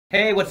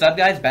Hey, what's up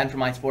guys? Ben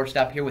from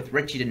MySportsStop here with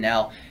Richie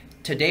Donnell.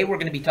 Today we're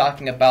going to be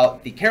talking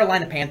about the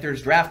Carolina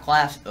Panthers draft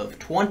class of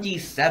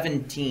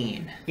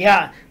 2017.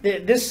 Yeah,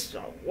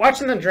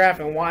 watching the draft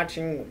and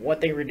watching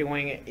what they were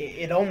doing,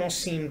 it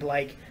almost seemed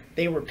like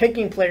they were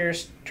picking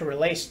players to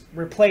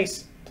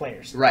replace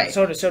players, right?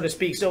 So to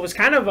speak. So it was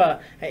kind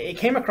of it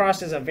came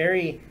across as a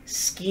very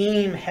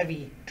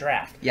scheme-heavy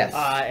draft. Yes,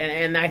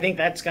 and I think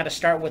that's got to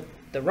start with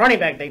the running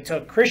back they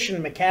took,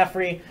 Christian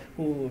McCaffrey,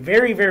 who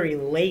very, very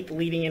late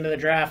leading into the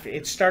draft,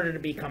 it started to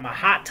become a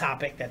hot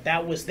topic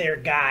that was their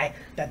guy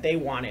that they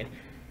wanted.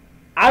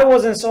 I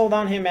wasn't sold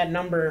on him at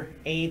number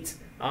 8.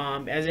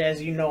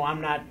 As you know,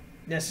 I'm not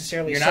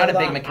necessarily You're sold not a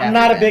big on. McCaffrey I'm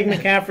not fan. a big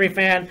McCaffrey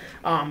fan.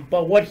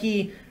 But what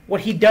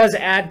he does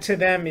add to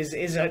them is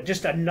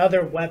just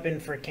another weapon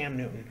for Cam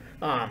Newton.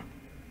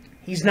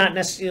 He's not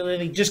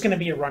necessarily just going to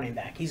be a running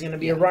back. He's going to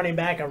be a running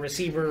back, a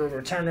receiver, a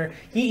returner.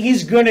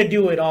 He's going to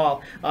do it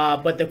all.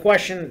 But the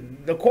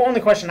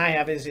only question I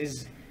have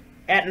is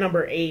at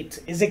number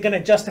 8, is it going to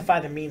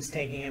justify the means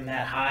taking him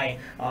that high,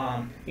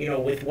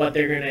 with what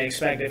they're going to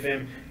expect of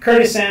him?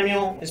 Curtis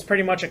Samuel is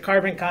pretty much a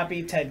carbon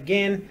copy. Ted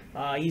Ginn,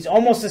 he's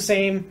almost the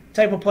same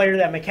type of player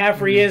that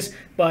McCaffrey is,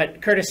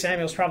 but Curtis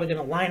Samuel's probably going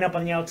to line up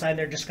on the outside.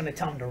 They're just going to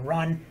tell him to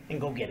run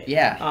and go get it.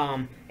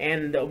 Yeah.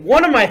 And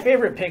one of my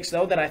favorite picks,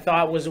 though, that I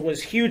thought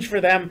was huge for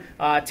them,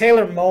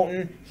 Taylor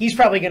Moton. He's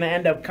probably going to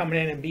end up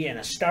coming in and being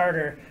a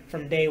starter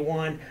from day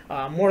one,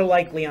 more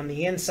likely on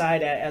the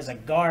inside as a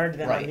guard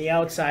than on the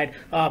outside.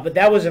 But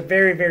that was a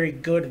very, very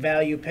good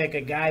value pick,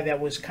 a guy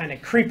that was kind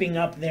of creeping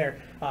up there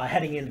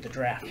heading into the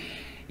draft.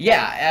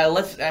 Yeah,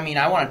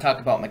 I want to talk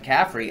about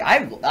McCaffrey.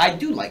 I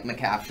do like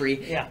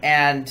McCaffrey. Yeah.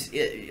 And,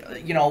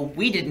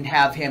 we didn't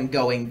have him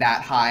going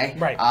that high.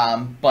 Right.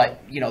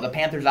 But, the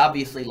Panthers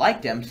obviously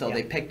liked him, so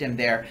they picked him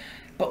there.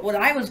 But what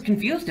I was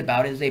confused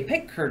about is they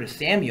picked Curtis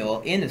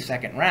Samuel in the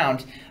second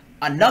round,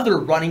 another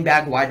running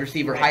back wide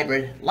receiver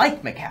hybrid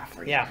like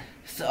McCaffrey. Yeah.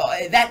 So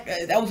that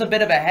was a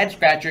bit of a head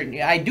scratcher.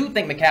 I do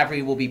think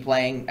McCaffrey will be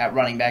playing at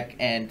running back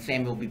and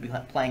Samuel will be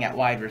playing at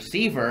wide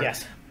receiver.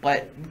 Yes.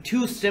 But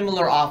two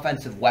similar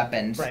offensive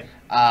weapons. Right.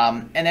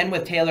 And then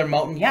with Taylor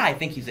Moton, I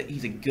think he's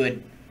a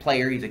good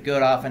player. He's a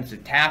good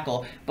offensive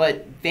tackle,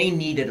 but they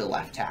needed a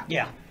left tackle.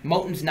 Yeah.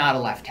 Moton's not a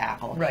left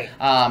tackle. Right.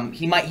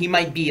 He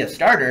might be a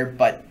starter,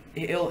 but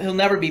he'll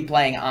never be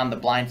playing on the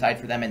blind side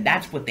for them, and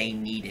that's what they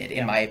needed,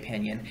 in my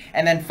opinion.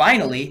 And then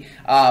finally,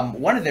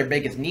 one of their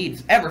biggest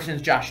needs ever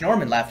since Josh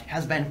Norman left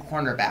has been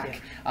cornerback.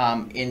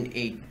 In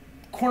a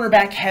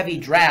cornerback-heavy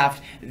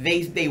draft,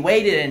 they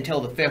waited until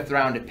the 5th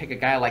round to pick a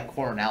guy like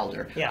Corn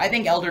Elder. Yeah. I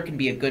think Elder can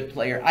be a good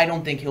player. I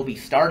don't think he'll be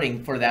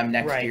starting for them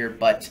next year,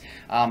 but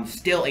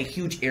still a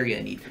huge area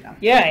of need for them.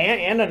 Yeah,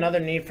 and another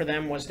need for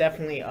them was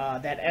definitely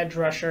that edge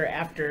rusher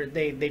after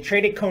they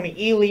traded Coney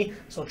Ealy,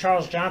 so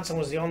Charles Johnson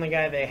was the only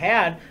guy they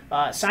had.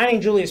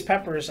 Signing Julius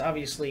Peppers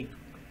obviously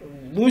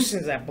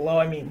loosens that blow.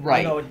 I mean,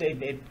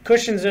 it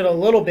cushions it a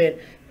little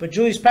bit, but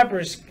Julius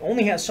Peppers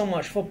only has so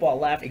much football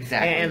left.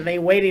 Exactly. And they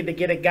waited to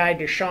get a guy,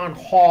 Deshaun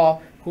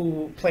Hall,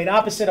 who played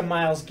opposite of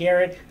Myles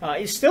Garrett.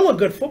 He's still a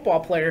good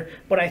football player,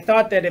 but I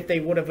thought that if they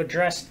would have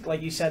addressed,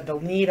 like you said, the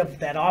need of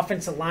that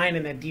offensive line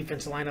and that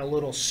defensive line a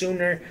little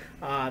sooner,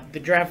 the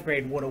draft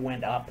grade would have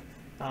went up.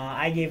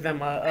 I gave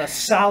them a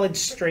solid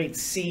straight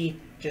C.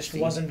 Just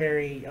wasn't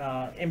very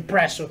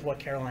impressed with what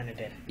Carolina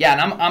did. Yeah,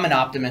 and I'm an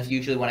optimist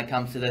usually when it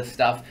comes to this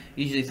stuff.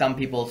 Usually some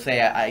people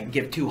say I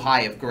give too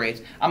high of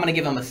grades. I'm going to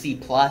give them a C+.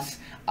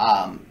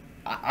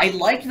 I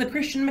liked the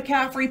Christian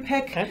McCaffrey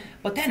pick,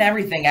 but then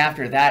everything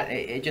after that,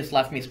 it just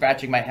left me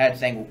scratching my head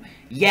saying,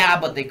 yeah,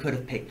 but they could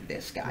have picked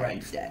this guy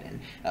instead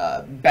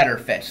and better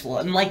fits.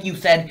 And like you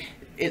said,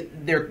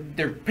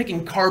 they're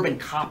picking carbon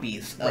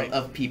copies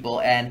of people,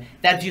 and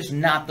that's just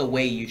not the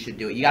way you should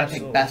do it. You got to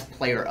pick best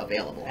player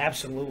available.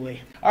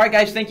 Absolutely. All right,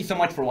 guys, thank you so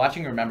much for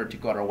watching. Remember to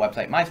go to our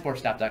website,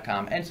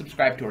 mysportsstop.com, and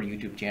subscribe to our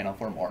YouTube channel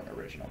for more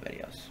original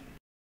videos.